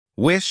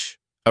Wish,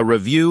 a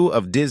review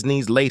of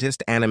Disney's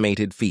latest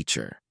animated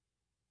feature.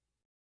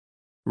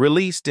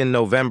 Released in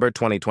November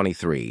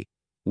 2023,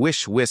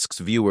 Wish whisks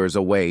viewers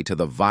away to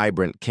the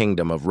vibrant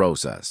kingdom of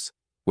Rosas,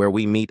 where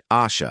we meet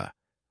Asha,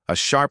 a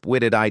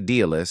sharp-witted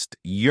idealist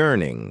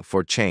yearning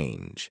for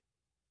change.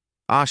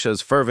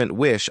 Asha's fervent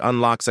wish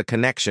unlocks a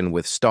connection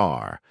with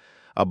Star,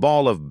 a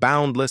ball of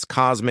boundless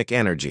cosmic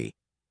energy,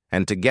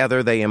 and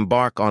together they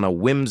embark on a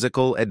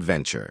whimsical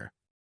adventure.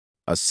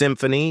 A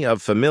symphony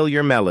of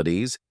familiar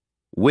melodies,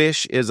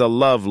 Wish is a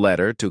love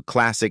letter to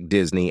classic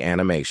Disney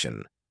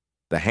animation.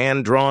 The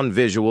hand-drawn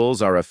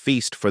visuals are a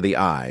feast for the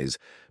eyes,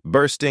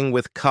 bursting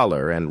with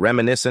color and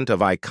reminiscent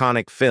of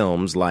iconic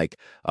films like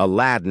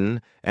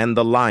Aladdin and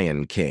The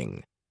Lion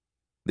King.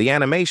 The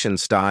animation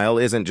style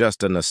isn't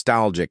just a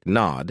nostalgic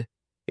nod.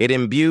 It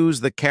imbues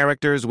the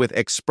characters with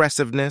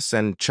expressiveness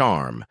and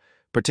charm,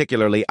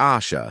 particularly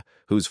Asha,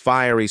 whose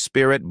fiery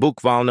spirit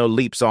bukvalno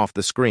leaps off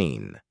the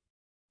screen.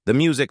 The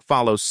music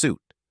follows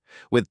suit,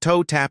 with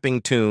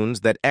toe-tapping tunes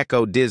that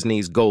echo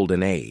Disney's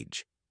golden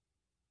age.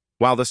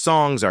 While the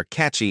songs are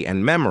catchy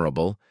and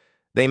memorable,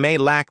 they may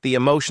lack the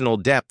emotional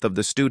depth of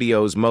the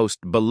studio's most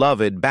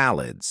beloved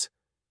ballads.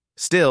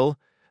 Still,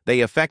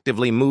 they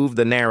effectively move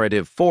the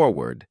narrative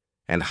forward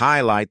and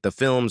highlight the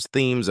film's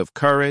themes of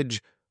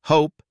courage,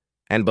 hope,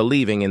 and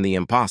believing in the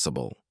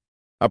impossible.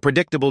 A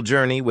predictable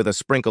journey with a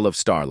sprinkle of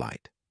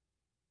starlight.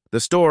 The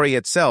story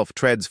itself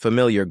treads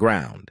familiar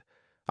ground.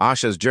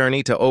 Asha's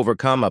journey to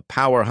overcome a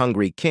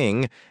power-hungry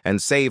king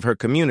and save her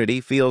community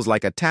feels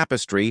like a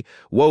tapestry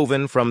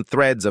woven from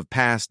threads of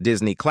past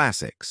Disney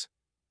classics.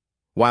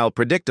 While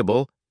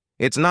predictable,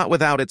 it's not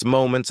without its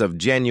moments of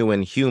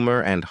genuine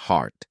humor and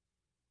heart.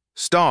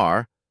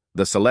 Star,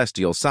 the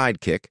celestial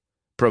sidekick,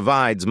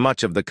 provides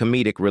much of the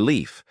comedic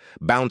relief,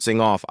 bouncing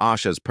off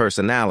Asha's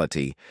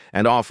personality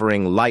and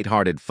offering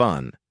lighthearted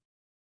fun.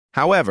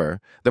 However,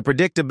 the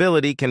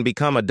predictability can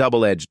become a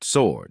double-edged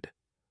sword.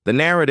 The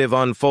narrative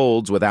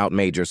unfolds without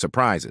major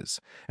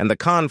surprises, and the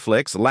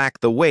conflicts lack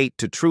the weight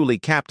to truly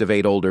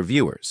captivate older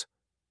viewers.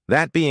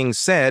 That being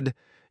said,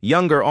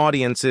 younger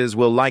audiences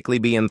will likely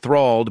be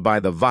enthralled by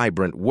the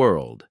vibrant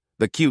world,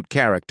 the cute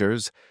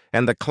characters,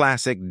 and the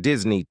classic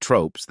Disney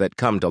tropes that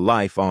come to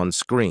life on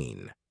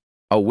screen.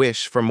 A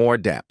wish for more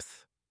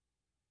depth.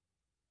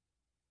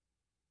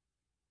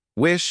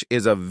 Wish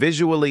is a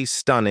visually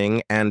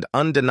stunning and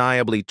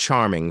undeniably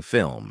charming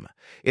film.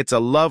 It's a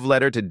love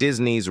letter to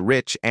Disney's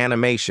rich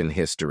animation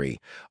history,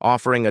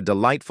 offering a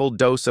delightful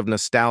dose of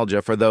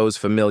nostalgia for those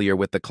familiar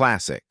with the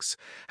classics.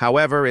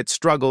 However, it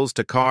struggles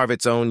to carve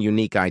its own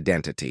unique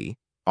identity,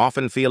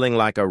 often feeling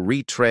like a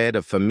retread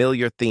of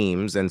familiar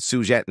themes and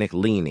sujetnik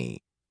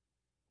linie.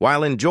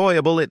 While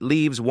enjoyable, it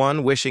leaves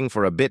one wishing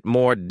for a bit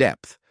more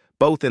depth,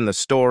 both in the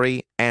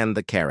story and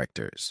the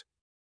characters.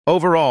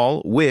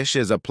 Overall, Wish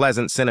is a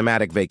pleasant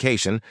cinematic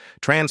vacation,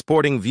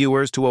 transporting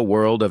viewers to a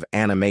world of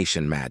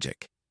animation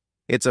magic.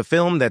 It's a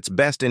film that's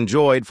best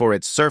enjoyed for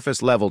its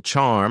surface-level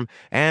charm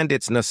and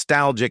its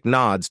nostalgic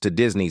nods to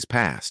Disney's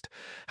past.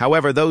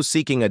 However, those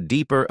seeking a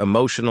deeper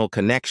emotional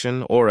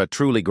connection or a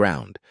truly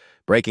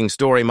ground-breaking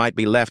story might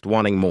be left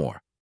wanting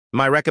more.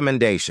 My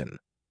recommendation: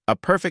 a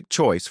perfect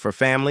choice for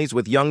families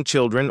with young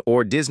children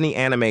or Disney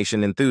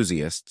animation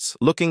enthusiasts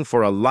looking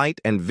for a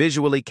light and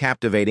visually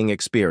captivating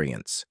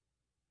experience.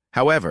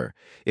 However,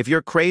 if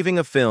you're craving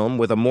a film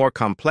with a more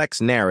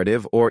complex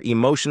narrative or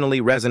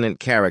emotionally resonant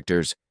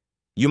characters,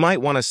 you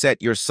might want to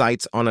set your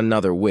sights on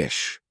another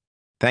Wish.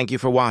 Thank you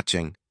for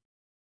watching.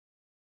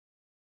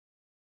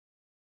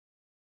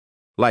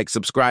 Like,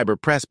 subscribe, or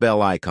press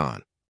bell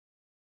icon.